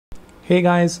Hey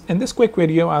guys, in this quick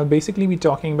video, I'll basically be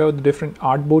talking about the different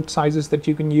artboard sizes that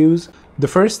you can use. The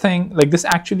first thing, this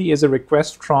actually is a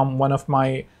request from one of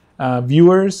my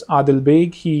viewers, Adil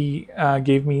Beg. He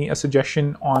gave me a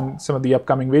suggestion on some of the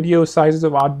upcoming videos, sizes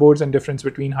of artboards and difference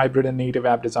between hybrid and native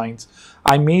app designs.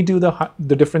 I may do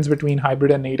the difference between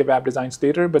hybrid and native app designs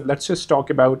later, but let's just talk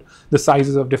about the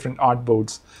sizes of different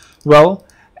artboards. Well,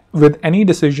 with any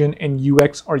decision in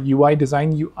UX or UI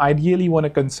design, you ideally want to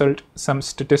consult some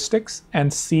statistics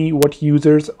and see what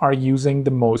users are using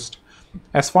the most.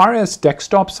 As far as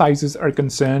desktop sizes are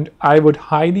concerned, I would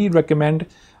highly recommend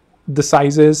the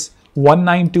sizes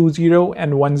 1920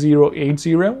 and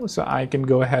 1080. So I can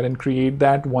go ahead and create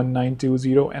that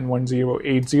 1920 and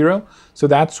 1080. So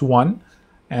that's one.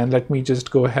 And let me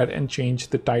just go ahead and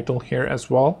change the title here as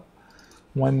well.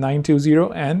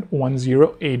 1920 and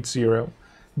 1080.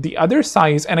 The other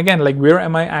size, and again, where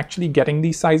am I actually getting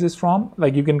these sizes from?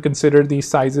 You can consider these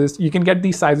sizes, you can get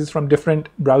these sizes from different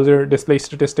browser display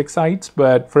statistic sites.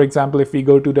 But for example, if we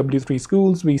go to W3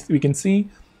 Schools, we can see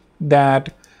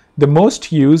that the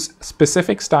most used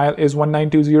specific style is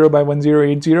 1920 by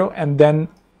 1080, and then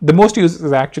the most used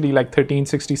is actually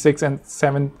 1366 and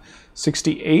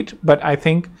 768. But I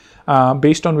think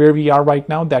based on where we are right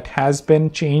now, that has been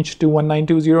changed to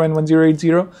 1920 and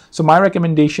 1080. So my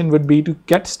recommendation would be to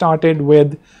get started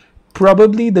with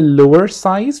probably the lower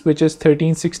size, which is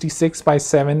 1366 by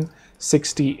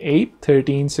 768,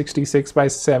 1366 by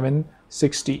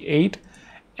 768.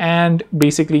 And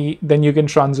basically, then you can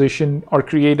transition or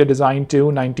create a design to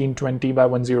 1920 by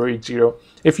 1080.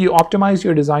 If you optimize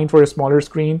your design for a smaller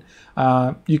screen,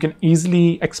 you can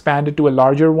easily expand it to a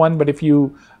larger one. But if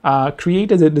you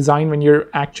create a design when you're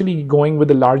actually going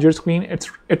with a larger screen,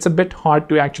 it's a bit hard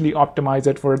to actually optimize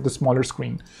it for the smaller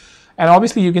screen. And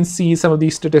obviously, you can see some of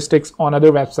these statistics on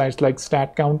other websites like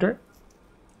StatCounter.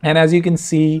 And as you can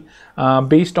see,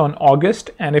 based on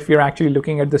August, and if you're actually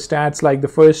looking at the stats, the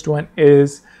first one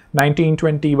is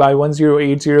 1920 by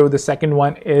 1080, the second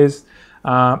one is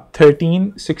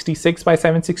 1366 by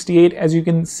 768. As you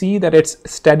can see that it's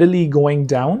steadily going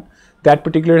down, that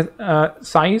particular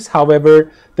size.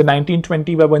 However, the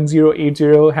 1920 by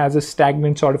 1080 has a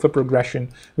stagnant sort of a progression,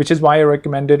 which is why I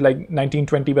recommended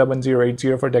 1920 by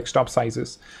 1080 for desktop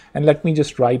sizes. And let me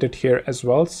just write it here as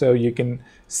well so you can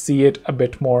see it a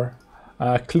bit more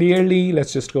clearly.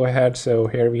 Let's just go ahead. So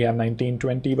here we have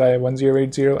 1920 by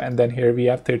 1080, and then here we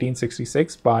have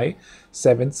 1366 by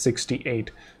 768.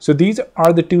 So these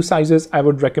are the two sizes I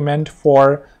would recommend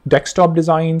for desktop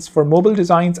designs. For mobile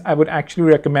designs, I would actually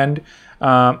recommend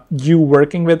you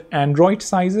working with Android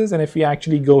sizes. And if we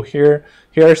actually go here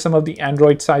are some of the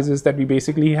Android sizes that we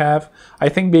basically have. I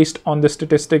think based on the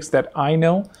statistics that I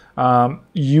know,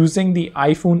 using the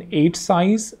iPhone 8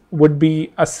 size would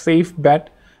be a safe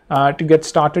bet to get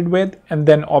started with. And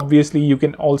then obviously you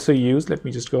can also use, let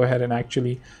me just go ahead and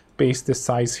actually paste this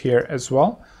size here as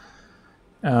well.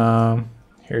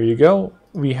 Here you go.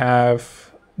 We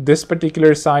have this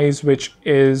particular size, which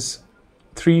is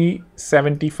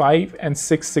 375 and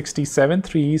 667,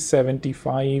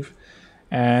 375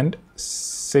 and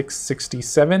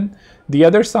 667. The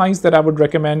other size that I would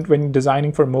recommend when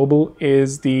designing for mobile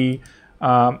is the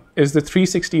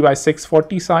 360 by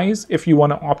 640 size. If you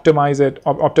want to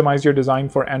optimize your design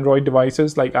for Android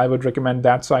devices, I would recommend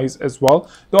that size as well.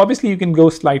 Though obviously you can go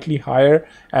slightly higher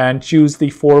and choose the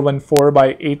 414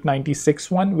 by 896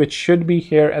 one, which should be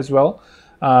here as well.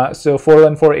 So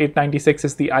 414 896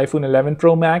 is the iPhone 11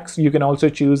 Pro Max. You can also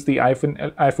choose the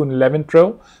iPhone 11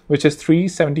 Pro, which is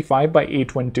 375 by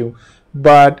 812.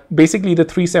 But basically the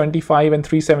 375 and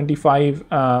 375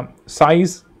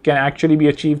 size can actually be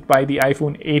achieved by the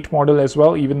iPhone 8 model as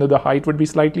well, even though the height would be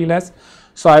slightly less.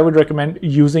 So I would recommend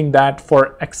using that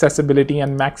for accessibility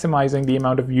and maximizing the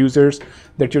amount of users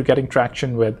that you're getting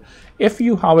traction with. If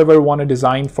you, however, want to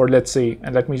design for, let's say,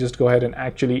 and let me just go ahead and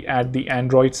actually add the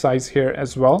Android size here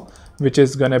as well, which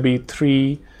is going to be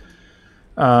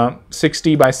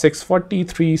 360 by 640,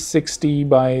 360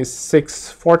 by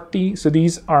 640. So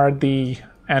these are the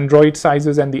Android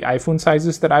sizes and the iPhone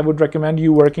sizes that I would recommend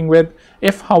you working with.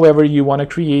 If, however, you want to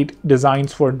create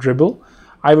designs for Dribbble,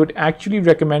 I would actually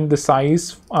recommend the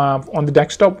size on the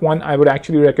desktop one. I would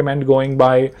actually recommend going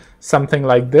by something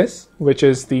like this, which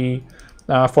is the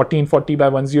 1440 by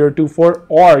 1024,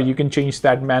 or you can change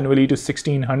that manually to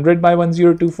 1600 by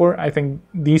 1024. I think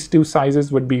these two sizes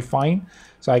would be fine.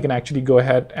 So I can actually go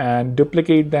ahead and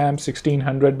duplicate them,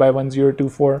 1600 by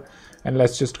 1024. And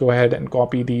let's just go ahead and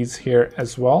copy these here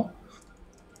as well.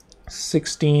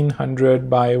 1600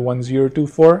 by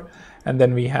 1024. And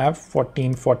then we have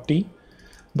 1440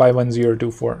 by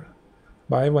 1024.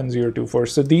 by 1024.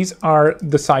 So these are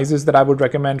the sizes that I would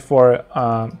recommend for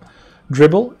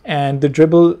Dribbble, and the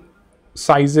Dribbble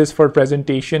sizes for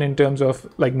presentation in terms of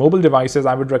like mobile devices,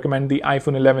 I would recommend the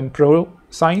iPhone 11 Pro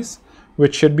size,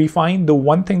 which should be fine. The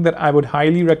one thing that I would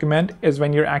highly recommend is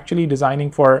when you're actually designing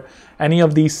for any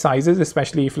of these sizes,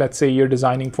 especially if let's say you're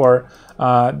designing for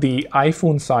the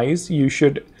iPhone size, you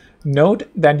should note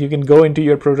that you can go into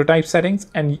your prototype settings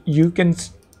and you can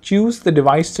choose the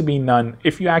device to be none.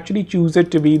 If you actually choose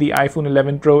it to be the iPhone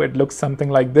 11 Pro, it looks something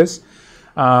like this.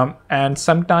 And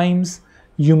sometimes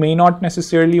you may not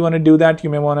necessarily want to do that. You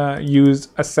may want to use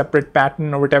a separate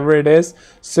pattern or whatever it is.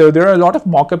 So there are a lot of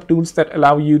mockup tools that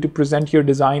allow you to present your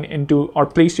design into or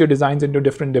place your designs into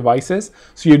different devices.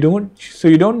 So you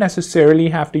don't necessarily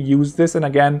have to use this. And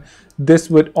again, this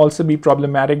would also be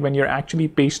problematic when you're actually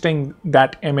pasting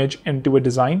that image into a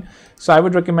design. So I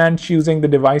would recommend choosing the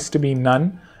device to be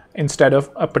none instead of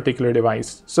a particular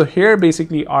device. So here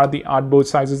basically are the artboard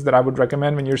sizes that I would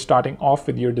recommend when you're starting off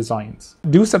with your designs.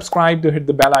 Do subscribe, do hit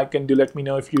the bell icon, do let me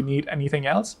know if you need anything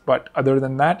else. But other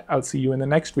than that, I'll see you in the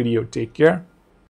next video. Take care.